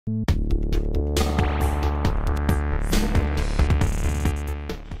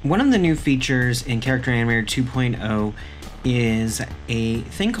One of the new features in Character Animator 2.0 is a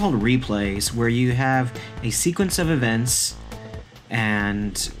thing called replays, where you have a sequence of events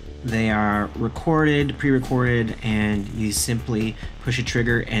and they are recorded, pre-recorded, and you simply push a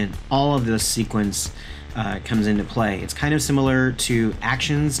trigger and all of the sequence comes into play. It's kind of similar to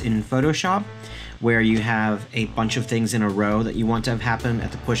actions in Photoshop, where you have a bunch of things in a row that you want to have happen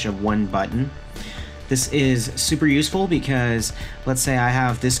at the push of one button. This is super useful because let's say I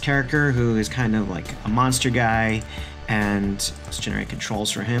have this character who is kind of like a monster guy, and let's generate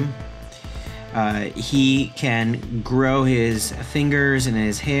controls for him. He can grow his fingers and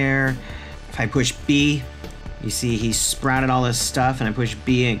his hair. If I push B, you see he sprouted all this stuff, and I push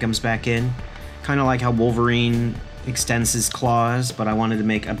B and it comes back in. Kind of like how Wolverine extends his claws, but I wanted to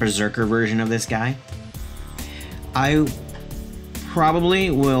make a berserker version of this guy. I probably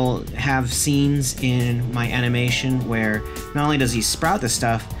will have scenes in my animation where not only does he sprout the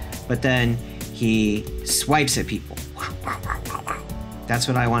stuff, but then he swipes at people. That's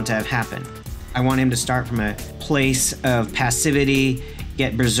what I want to have happen. I want him to start from a place of passivity,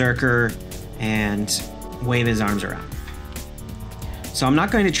 get berserker, and wave his arms around. So I'm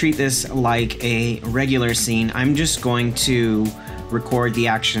not going to treat this like a regular scene. I'm just going to record the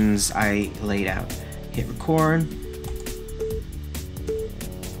actions I laid out. Hit record.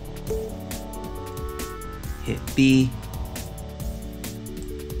 Hit B.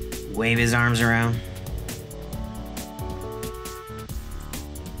 Wave his arms around.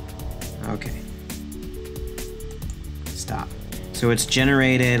 Okay. Stop. So it's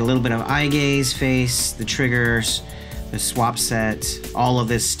generated a little bit of eye gaze, face, the triggers, the swap set, all of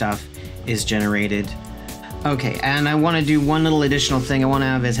this stuff is generated. Okay, and I want to do one little additional thing. I want to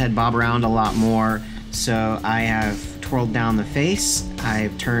have his head bob around a lot more. So I have twirled down the face.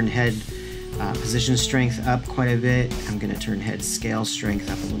 I've turned head position strength up quite a bit. I'm going to turn head scale strength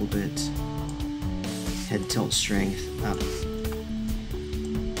up a little bit. Head tilt strength up.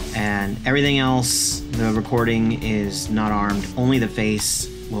 And everything else, the recording is not armed. Only the face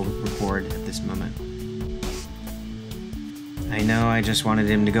will record at this moment. I know I just wanted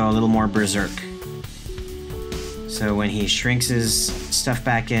him to go a little more berserk. So when he shrinks his stuff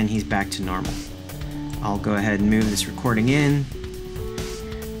back in, he's back to normal. I'll go ahead and move this recording in.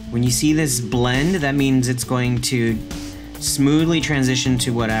 When you see this blend, that means it's going to smoothly transition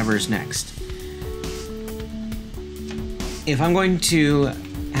to whatever's next. If I'm going to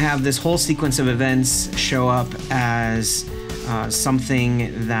have this whole sequence of events show up as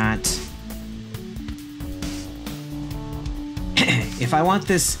something that... If I want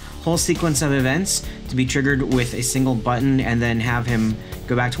this whole sequence of events to be triggered with a single button and then have him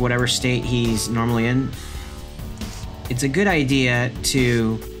go back to whatever state he's normally in, it's a good idea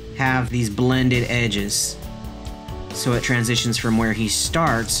to have these blended edges so it transitions from where he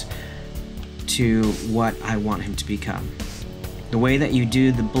starts to what I want him to become. The way that you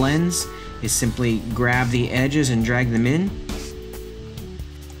do the blends is simply grab the edges and drag them in.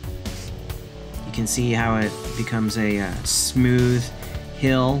 You can see how it becomes a smooth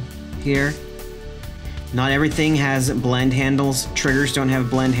hill here. Not everything has blend handles. Triggers don't have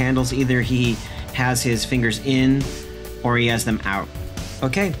blend handles. Either he has his fingers in or he has them out.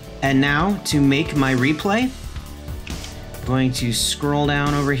 Okay, and now to make my replay, I'm going to scroll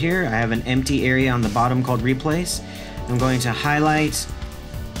down over here. I have an empty area on the bottom called replays. I'm going to highlight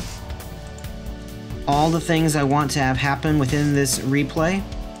all the things I want to have happen within this replay.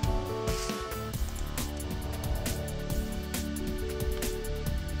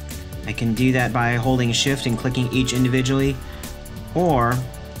 I can do that by holding Shift and clicking each individually, or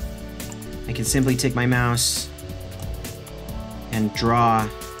I can simply take my mouse and draw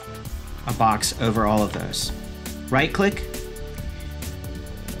a box over all of those. Right click,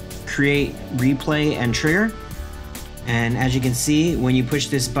 create replay and trigger, and as you can see, when you push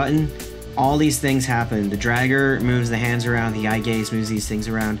this button, all these things happen. The dragger moves the hands around, the eye gaze moves these things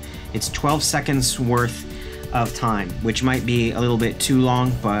around. It's 12 seconds worth of time, which might be a little bit too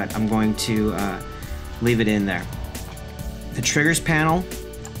long, but I'm going to leave it in there. The triggers panel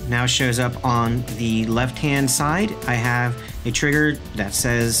now shows up on the left-hand side. I have a trigger that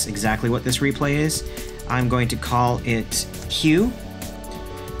says exactly what this replay is. I'm going to call it Q.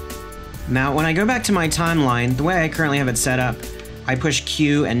 Now, when I go back to my timeline, the way I currently have it set up, I push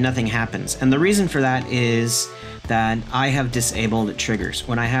Q and nothing happens. And the reason for that is that I have disabled triggers.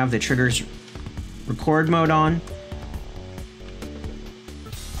 When I have the triggers record mode on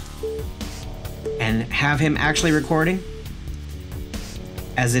and have him actually recording,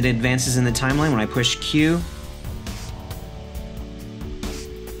 as it advances in the timeline, when I push Q,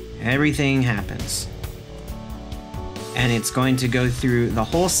 everything happens. And it's going to go through the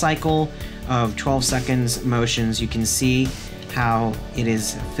whole cycle of 12 seconds motions. You can see how it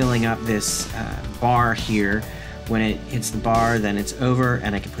is filling up this bar here. When it hits the bar, then it's over,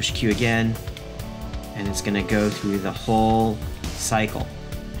 and I can push Q again, and it's going to go through the whole cycle.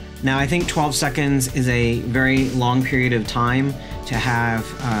 Now, I think 12 seconds is a very long period of time to have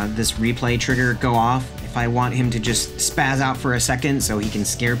this replay trigger go off. If I want him to just spaz out for a second so he can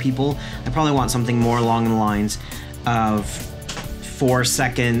scare people, I probably want something more along the lines of 4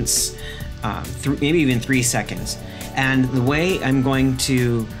 seconds, maybe even 3 seconds. And the way I'm going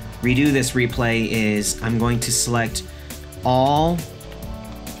to redo this replay is I'm going to select all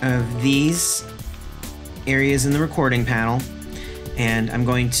of these areas in the recording panel, and I'm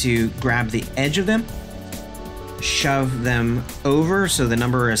going to grab the edge of them, shove them over so the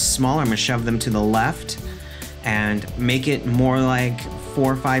number is smaller. I'm going to shove them to the left and make it more like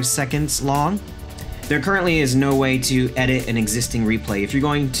 4 or 5 seconds long. There currently is no way to edit an existing replay. If you're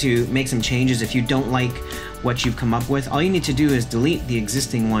going to make some changes, if you don't like what you've come up with, all you need to do is delete the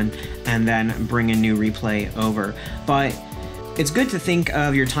existing one and then bring a new replay over. But it's good to think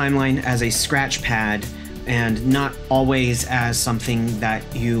of your timeline as a scratch pad and not always as something that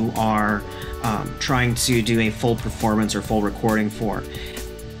you are trying to do a full performance or full recording for.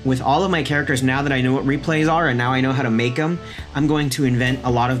 With all of my characters, now that I know what replays are and now I know how to make them, I'm going to invent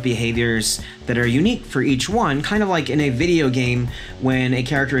a lot of behaviors that are unique for each one, kind of like in a video game when a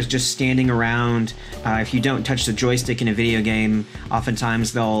character is just standing around. If you don't touch the joystick in a video game,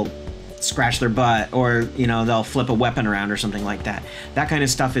 oftentimes they'll scratch their butt, or they'll flip a weapon around or something like that. That kind of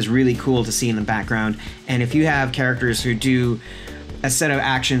stuff is really cool to see in the background. And if you have characters who do a set of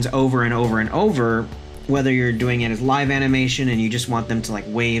actions over and over and over, whether you're doing it as live animation and you just want them to like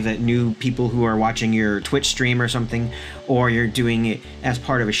wave at new people who are watching your Twitch stream or something, or you're doing it as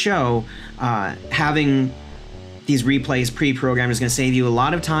part of a show, having these replays pre-programmed is going to save you a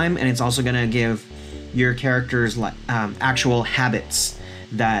lot of time, and it's also going to give your characters actual habits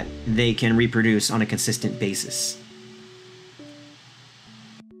that they can reproduce on a consistent basis.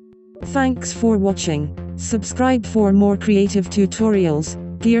 Thanks for watching. Subscribe for more creative tutorials,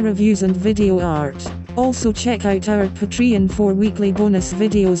 gear reviews and video art. Also check out our Patreon for weekly bonus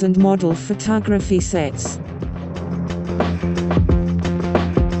videos and model photography sets.